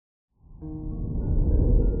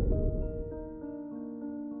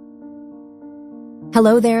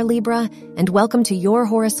Hello there, Libra, and welcome to your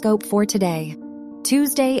horoscope for today,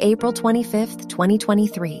 Tuesday, April 25th,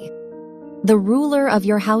 2023. The ruler of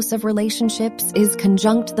your house of relationships is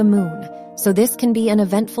conjunct the moon, so this can be an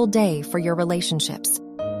eventful day for your relationships.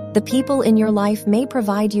 The people in your life may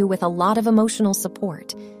provide you with a lot of emotional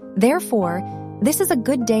support. Therefore, this is a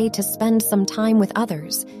good day to spend some time with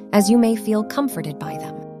others, as you may feel comforted by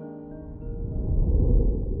them.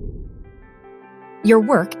 Your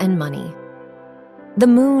work and money. The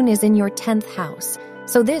moon is in your 10th house,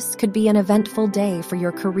 so this could be an eventful day for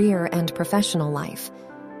your career and professional life.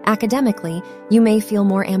 Academically, you may feel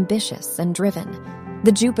more ambitious and driven.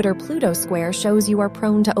 The Jupiter-Pluto square shows you are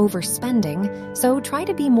prone to overspending, so try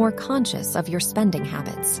to be more conscious of your spending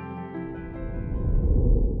habits.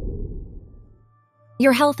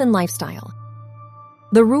 Your health and lifestyle.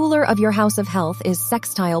 The ruler of your house of health is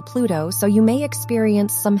sextile Pluto, so you may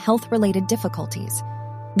experience some health-related difficulties.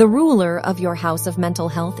 The ruler of your house of mental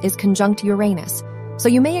health is conjunct Uranus, so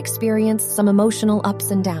you may experience some emotional ups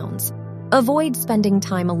and downs. Avoid spending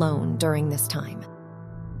time alone during this time.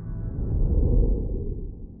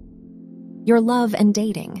 Your love and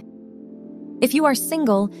dating. If you are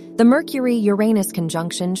single, the Mercury-Uranus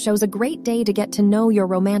conjunction shows a great day to get to know your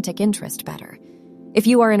romantic interest better. If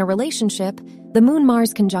you are in a relationship, the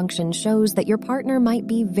Moon-Mars conjunction shows that your partner might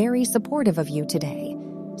be very supportive of you today.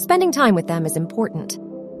 Spending time with them is important.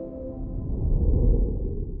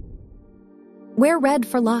 Wear red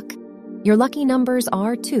for luck. Your lucky numbers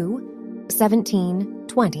are 2, 17,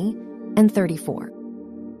 20, and 34.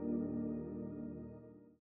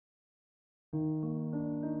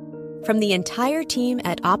 From the entire team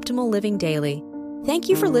at Optimal Living Daily, thank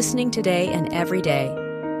you for listening today and every day.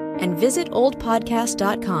 And visit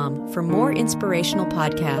oldpodcast.com for more inspirational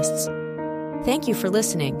podcasts. Thank you for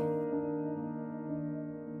listening.